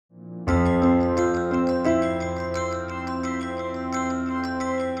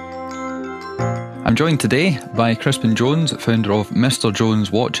I'm joined today by Crispin Jones, founder of Mr.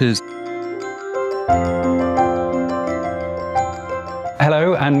 Jones Watches.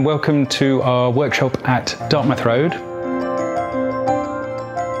 Hello and welcome to our workshop at Dartmouth Road.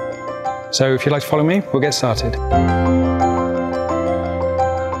 So if you'd like to follow me, we'll get started.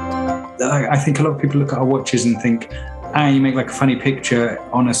 I think a lot of people look at our watches and think, you make like a funny picture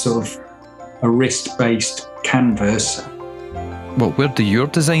on a sort of a wrist-based canvas. Well, where do your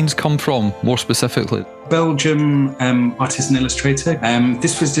designs come from, more specifically? Belgium artist and illustrator.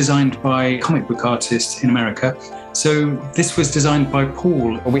 This was designed by a comic book artist in America. So this was designed by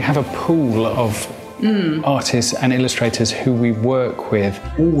Paul. We have a pool of artists and illustrators who we work with.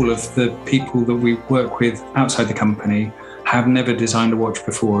 All of the people that we work with outside the company have never designed a watch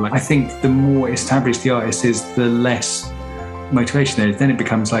before. I think the more established the artist is, the less motivation there is. Then it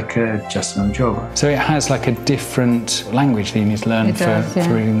becomes like just another job. So it has like a different language that you need to learn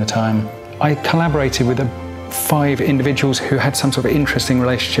for reading the time. I collaborated with 5 individuals who had some sort of interesting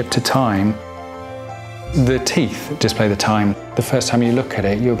relationship to time. The teeth display the time. The first time you look at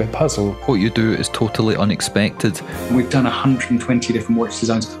it, you're a bit puzzled. What you do is totally unexpected. We've done 120 different watch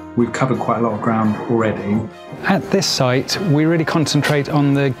designs. We've covered quite a lot of ground already. At this site, we really concentrate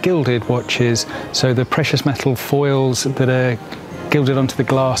on the gilded watches, so the precious metal foils that are gilded onto the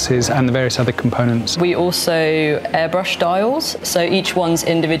glasses and the various other components. We also airbrush dials, so each one's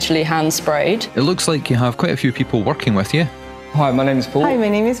individually hand sprayed. It looks like you have quite a few people working with you. Hi, my name is Paul. Hi, my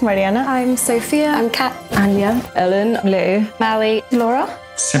name is Mariana. I'm Sophia. I'm Kat. Anya. Ellen. Lou. Mally. Laura.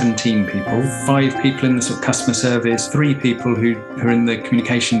 17 people, 5 people in the sort of customer service, 3 people who are in the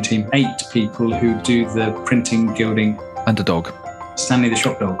communication team, 8 people who do the printing, gilding. And a dog. Stanley the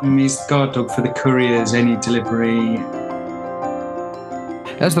shop dog. He's the guard dog for the couriers, any delivery.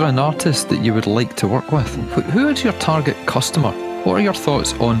 Is there an artist that you would like to work with? Who is your target customer? What are your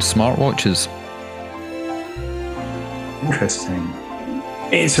thoughts on smartwatches? Interesting.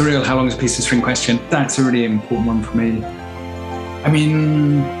 It's a real how long is a piece of string question. That's a really important one for me. I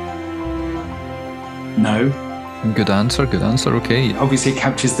mean, no. Good answer, okay. Obviously it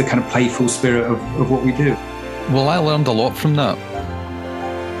captures the kind of playful spirit of what we do. Well, I learned a lot from that.